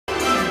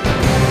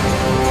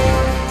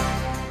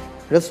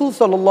রাসূল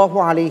সাল্লাল্লাহু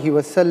আলাইহি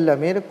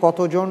ওয়াসাল্লামের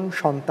কতজন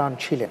সন্তান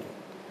ছিলেন?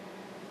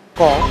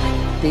 ক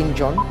 ৩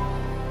 জন,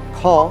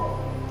 খ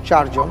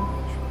 ৪ জন,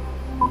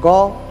 গ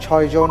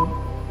 ৬ জন,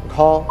 ঘ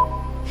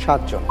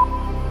 ৭ জন।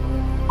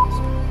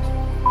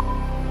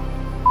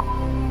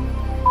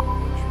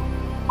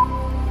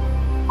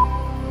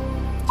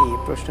 জি,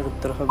 প্রশ্নের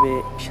উত্তর হবে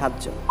 ৭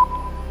 জন।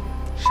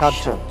 ৭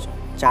 জন।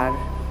 ৪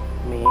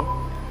 মেয়ে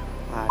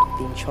আর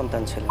 ৩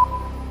 সন্তান ছিল।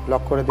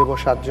 লক করে দেব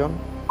 ৭ জন।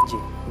 জি।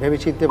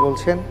 ভেবেচিন্তে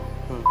বলছেন?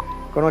 হুম।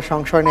 কোনো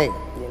সংশয় নেই?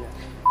 জি না।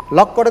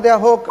 লক করে দেওয়া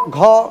হোক ঘ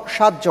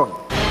 ৭ জন।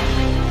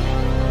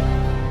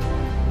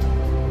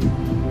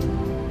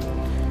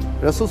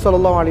 রাসূল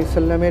সাল্লাল্লাহু আলাইহি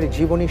সাল্লামের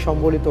জীবনী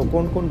সম্বলিত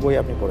কোন কোন বই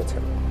আপনি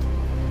পড়েছেন?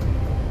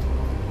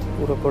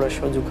 পুরো পড়ার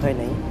সুযোগ হয়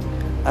নাই।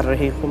 আর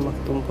রহিকুল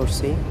মাকতুম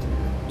পড়ছি।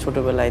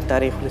 ছোটবেলায়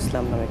তারিখুল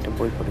ইসলাম নামে একটা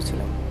বই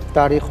পড়েছিলাম।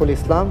 তারিখুল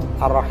ইসলাম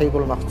আর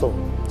রাহিকুল মাকতুম।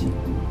 জি।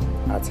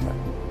 আচ্ছা,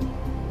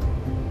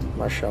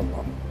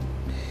 মাশাআল্লাহ।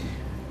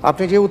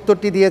 আপনি যে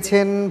উত্তরটি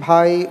দিয়েছেন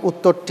ভাই,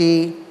 উত্তরটি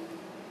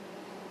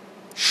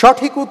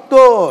সঠিক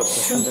উত্তর।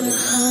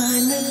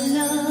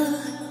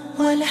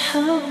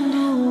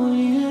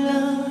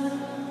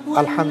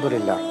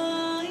 আলহামদুলিল্লাহ।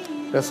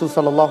 রাসূল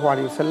সাল্লাল্লাহু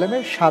আলাইহি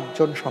ওয়াসাল্লামের ৭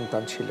 জন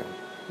সন্তান ছিলেন।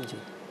 জি।